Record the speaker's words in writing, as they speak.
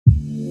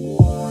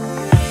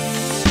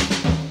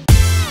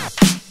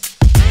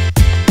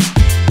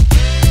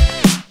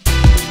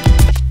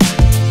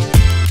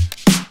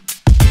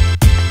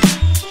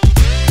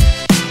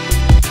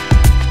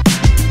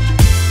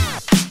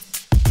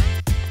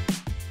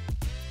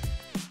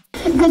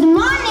Good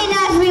morning,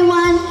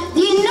 everyone.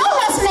 Do you know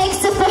what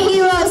makes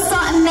superheroes so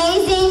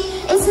amazing?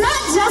 It's not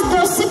just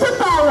their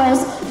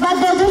superpowers, but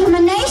their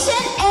determination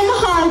and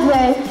hard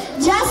work.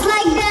 Just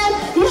like them,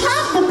 you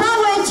have the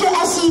power to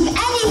achieve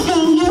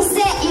anything you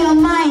set your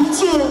mind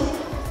to.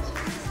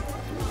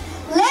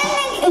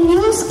 Learning a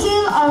new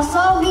skill or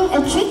solving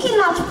a tricky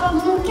math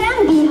problem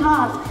can be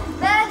hard.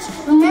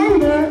 But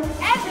remember,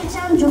 every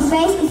challenge you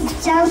face is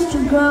a chance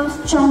to grow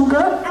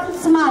stronger and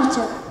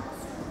smarter.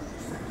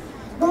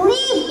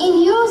 Believe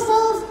in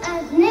yourself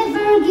and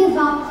never give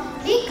up,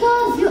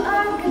 because you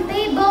are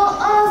capable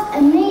of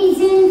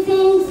amazing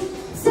things.